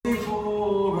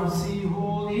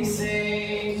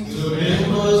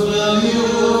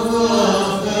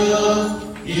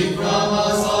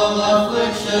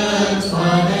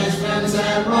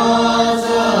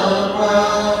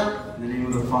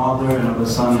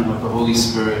Son, and of the Holy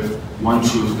Spirit, one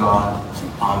true God.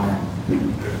 Amen.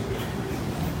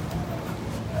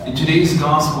 In today's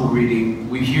Gospel reading,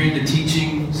 we hear the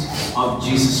teachings of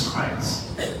Jesus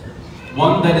Christ,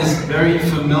 one that is very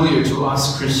familiar to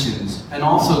us Christians and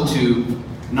also to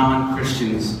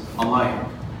non-Christians alike.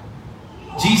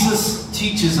 Jesus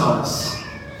teaches us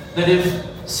that if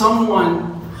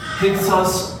someone hits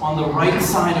us on the right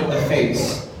side of the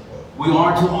face, we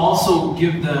are to also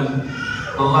give them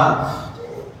the left.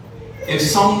 If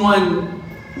someone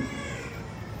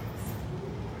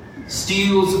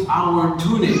steals our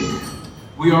tunic,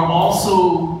 we are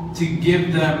also to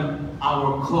give them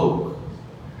our cloak.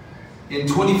 In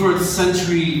 21st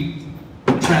century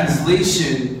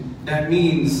translation, that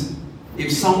means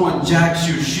if someone jacks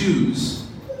your shoes,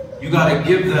 you gotta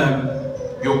give them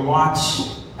your watch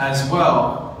as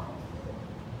well.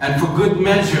 And for good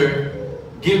measure,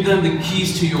 give them the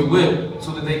keys to your whip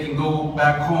so that they can go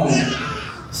back home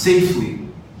safely.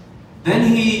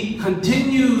 Then he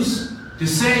continues to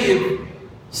say, if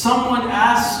someone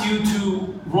asks you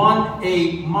to run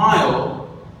a mile,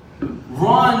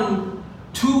 run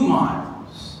 2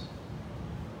 miles.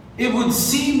 It would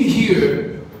seem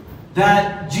here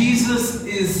that Jesus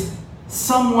is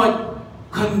somewhat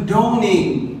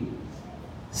condoning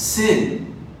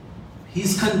sin.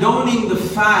 He's condoning the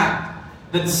fact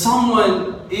that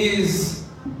someone is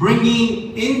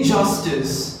bringing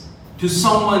injustice to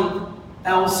someone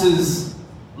else's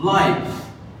life.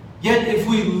 Yet if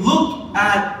we look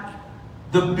at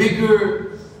the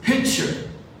bigger picture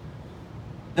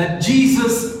that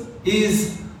Jesus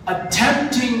is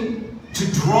attempting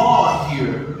to draw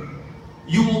here,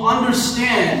 you will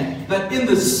understand that in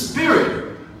the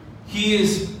Spirit, he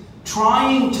is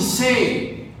trying to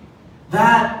say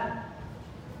that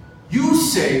you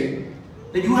say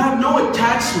that you have no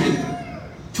attachment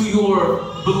to your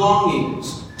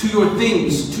belongings, to your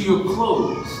things, to your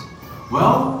clothes.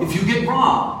 Well, if you get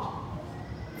robbed,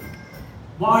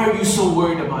 why are you so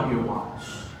worried about your watch?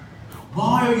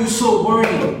 Why are you so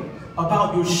worried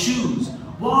about your shoes?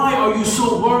 Why are you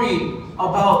so worried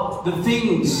about the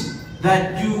things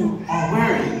that you are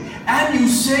wearing? And you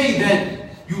say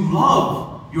that you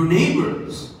love your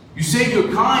neighbors. You say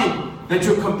you're kind, that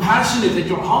you're compassionate, that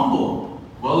you're humble.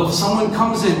 Well, if someone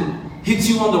comes and hits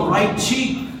you on the right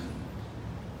cheek,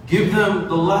 give them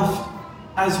the left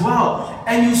as well.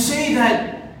 And you say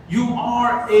that you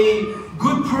are a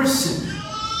good person,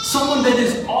 someone that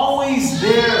is always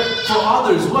there for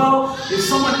others. Well, if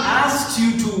someone asks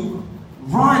you to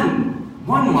run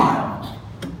 1 mile,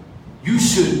 you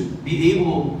should be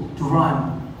able to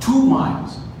run 2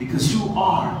 miles because you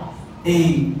are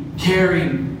a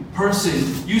caring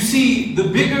person. You see, the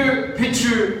bigger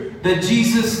picture that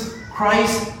Jesus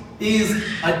Christ is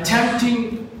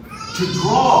attempting to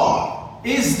draw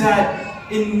is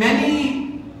that in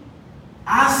many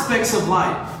aspects of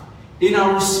life, in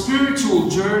our spiritual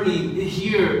journey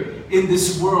here in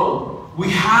this world, we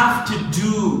have to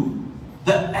do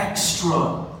the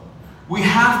extra. We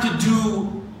have to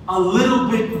do a little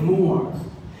bit more.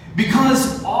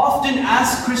 Because often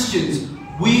as Christians,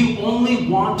 we only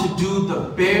want to do the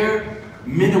bare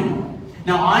minimum.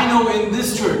 Now I know in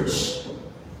this church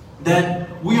that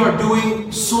we are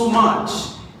doing so much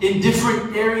in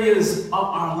different areas of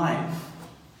our life.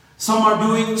 Some are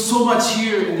doing so much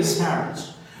here in this marriage.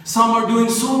 Some are doing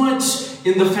so much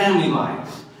in the family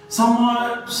life. Some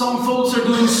folks are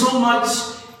doing so much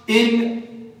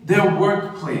in their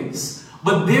workplace.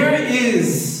 But there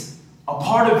is a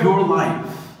part of your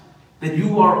life that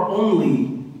you are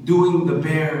only doing the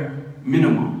bare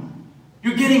minimum.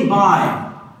 You're getting by.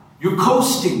 You're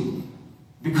coasting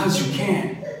because you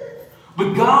can.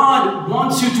 But God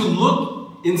wants you to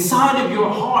look inside of your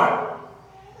heart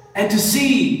and to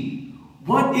see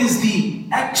what is the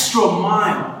extra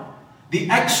mile, the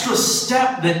extra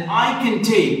step that I can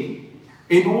take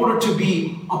in order to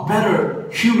be a better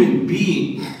human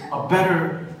being, a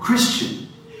better Christian.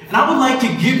 And I would like to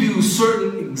give you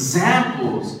certain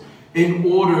examples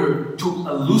in order to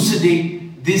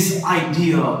elucidate this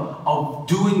idea of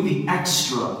doing the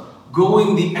extra,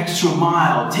 going the extra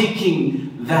mile, taking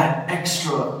that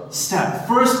extra step.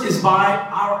 First is by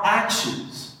our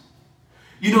actions.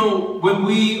 You know, when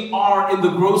we are in the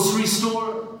grocery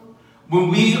store, when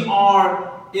we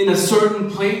are in a certain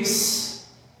place,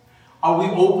 are we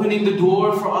opening the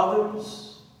door for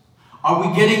others? Are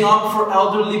we getting up for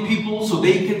elderly people so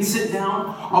they can sit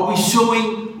down? Are we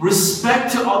showing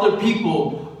respect to other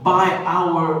people by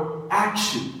our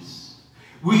actions?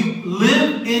 We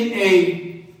live in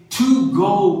a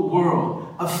to-go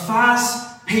world, a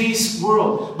fast-paced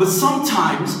world. But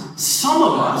sometimes, some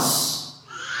of us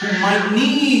who might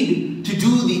need to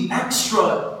do the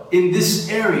extra in this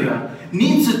area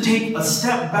needs to take a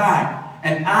step back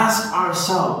and ask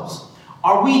ourselves,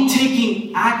 are we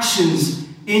taking actions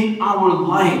in our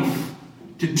life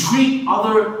to treat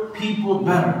other people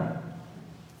better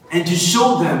and to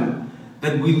show them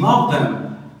that we love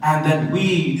them and that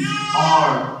we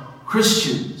are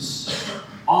Christians?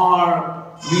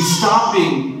 Are we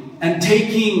stopping and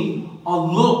taking a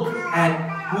look at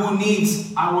who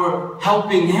needs our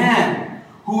helping hand,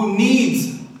 who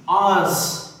needs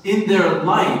us in their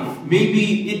life?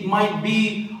 Maybe it might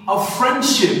be a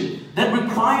friendship that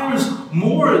requires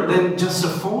more than just a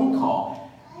phone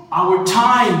call. Our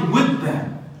time with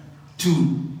them,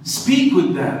 to speak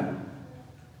with them,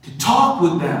 to talk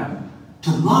with them,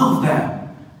 to love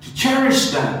them, to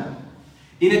cherish them.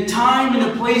 In a time, in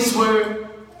a place where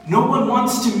no one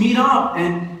wants to meet up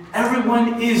and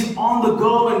everyone is on the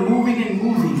go and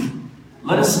moving,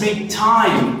 let us make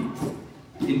time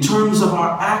in terms of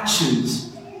our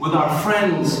actions with our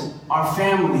friends, our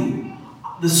family,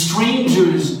 the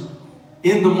strangers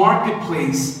in the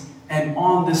marketplace and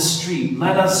on the street.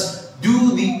 Let us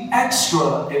do the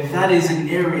extra if that is an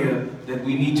area that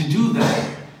we need to do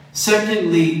that.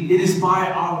 Secondly, it is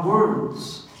by our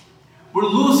words. We're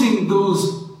losing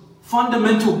those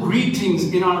fundamental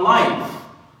greetings in our life.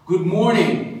 Good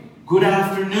morning, good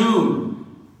afternoon,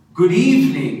 good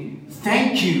evening,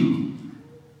 thank you,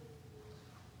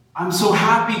 I'm so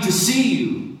happy to see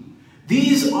you.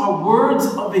 These are words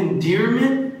of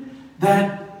endearment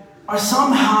that are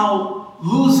somehow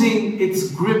losing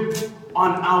its grip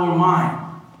on our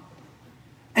mind.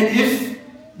 And if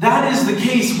that is the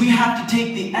case, we have to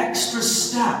take the extra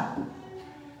step.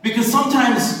 Because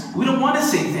sometimes we don't want to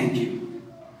say thank you.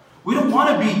 We don't want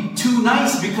to be too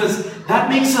nice because that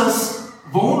makes us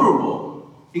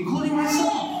vulnerable, including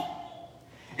myself.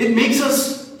 It makes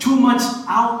us too much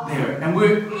out there, and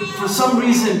we're, for some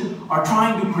reason, are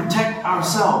trying to protect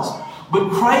ourselves. But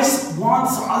Christ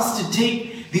wants us to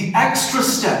take the extra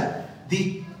step,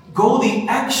 go the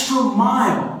extra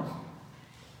mile,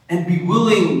 and be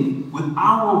willing with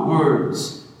our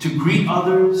words to greet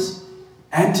others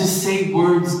and to say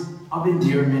words of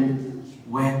endearment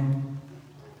when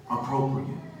appropriate.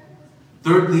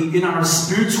 Thirdly, in our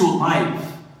spiritual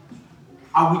life,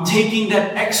 are we taking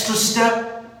that extra step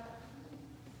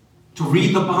to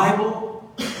read the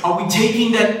Bible? Are we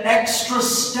taking that extra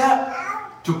step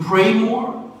to pray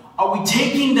more? Are we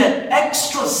taking that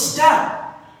extra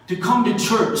step to come to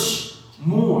church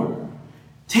more?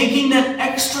 Taking that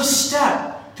extra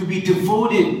step to be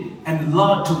devoted and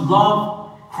to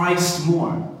love Christ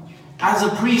more? As a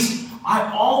priest,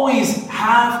 I always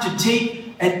have to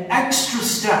take an extra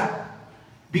step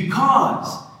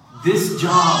because this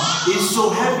job is so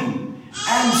heavy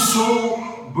and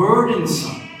so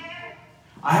burdensome.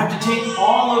 I have to take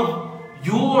all of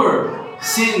your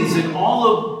sins and all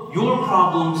of your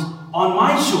problems on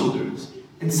my shoulders.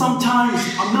 And sometimes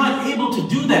I'm not able to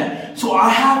do that. So I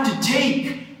have to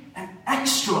take an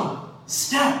extra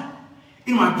step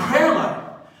in my prayer life.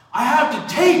 I have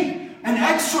to take an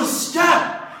extra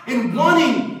step in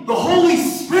wanting the Holy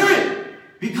Spirit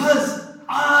because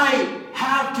I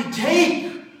have to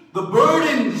take the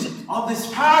burdens of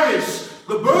this parish,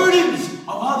 the burdens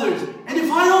of others. And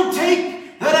if I don't take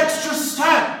that extra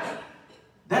step,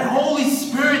 that Holy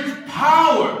Spirit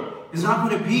power is not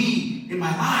going to be in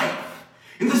my life.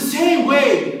 In the same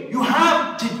way, you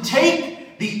have to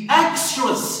take the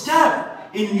extra step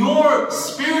in your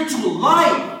spiritual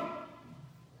life.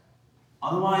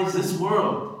 Otherwise, this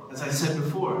world, as I said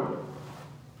before,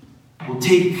 will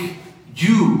take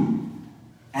you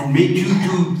and make you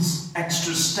do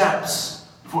extra steps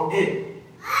for it.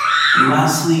 And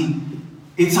lastly,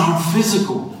 it's our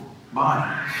physical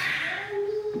body.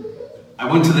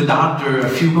 I went to the doctor a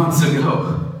few months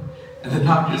ago, and the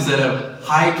doctor said I have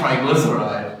high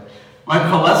triglyceride. My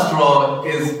cholesterol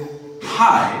is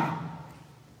high,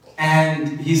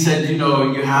 and he said, you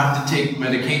know, you have to take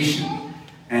medication.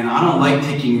 And I don't like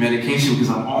taking medication because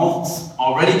I'm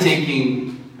already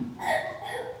taking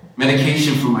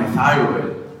medication for my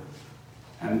thyroid,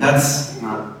 and that's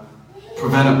not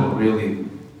preventable, really.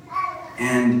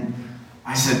 And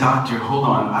I said, doctor, hold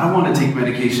on, I don't want to take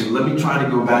medication. Let me try to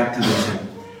go back to the gym.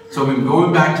 So I've been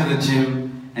going back to the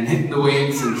gym and hitting the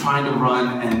weights and trying to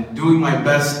run and doing my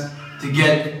best to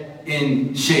get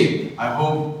in shape. I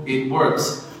hope it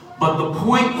works. But the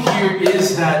point here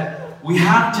is that we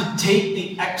have to take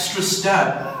the extra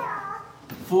step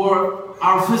for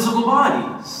our physical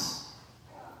bodies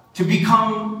to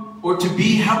become or to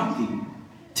be healthy,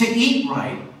 to eat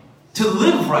right, to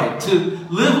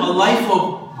live a life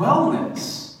of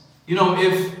wellness. You know,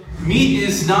 if meat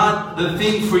is not the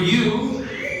thing for you,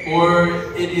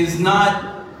 or it is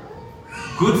not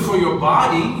good for your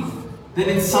body, then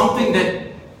it's something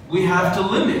that we have to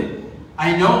limit.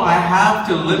 I know I have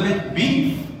to limit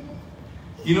beef,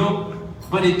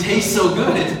 but it tastes so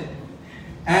good.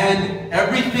 And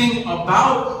everything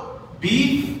about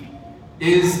beef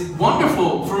is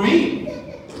wonderful for me.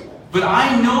 But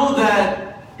I know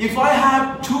that if I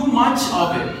have too much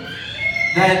of it,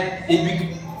 that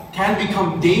it can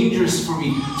become dangerous for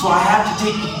me. So I have to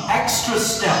take the extra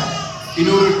step in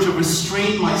order to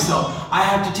restrain myself. I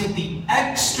have to take the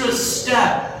extra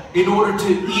step in order to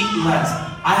eat less.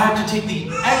 I have to take the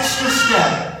extra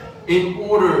step in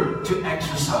order to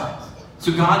exercise.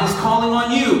 So God is calling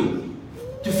on you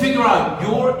to figure out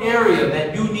your area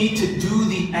that you need to do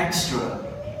the extra.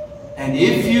 And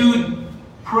if you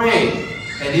pray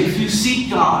and if you seek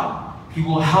God, He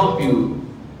will help you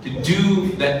to do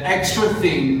that extra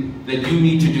thing that you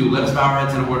need to do. Let us bow our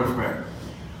heads in a word of prayer.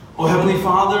 Oh Heavenly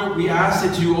Father, we ask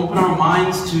that you open our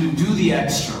minds to do the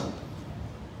extra.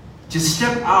 To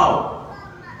step out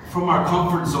from our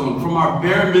comfort zone, from our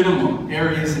bare minimum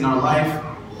areas in our life,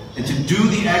 and to do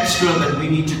the extra that we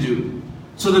need to do,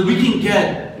 so that we can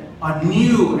get a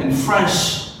new and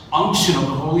fresh unction of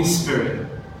the Holy Spirit.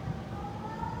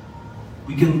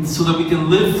 So that we can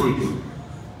live for you,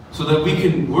 so that we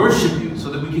can worship you, so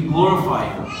that we can glorify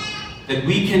you, that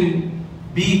we can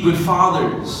be good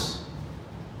fathers,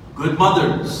 good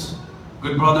mothers,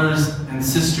 good brothers and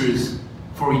sisters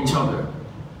for each other.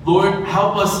 Lord,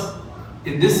 help us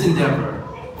in this endeavor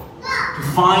to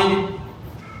find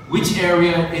which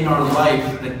area in our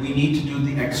life that we need to do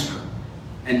the extra,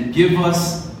 and give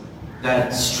us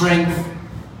that strength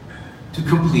to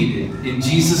complete it. In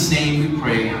Jesus' name we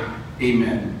pray,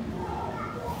 amen.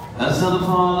 As the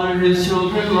Father His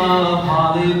children love,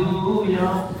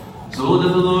 hallelujah, so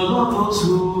does the Lord love those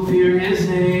who fear His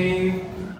name.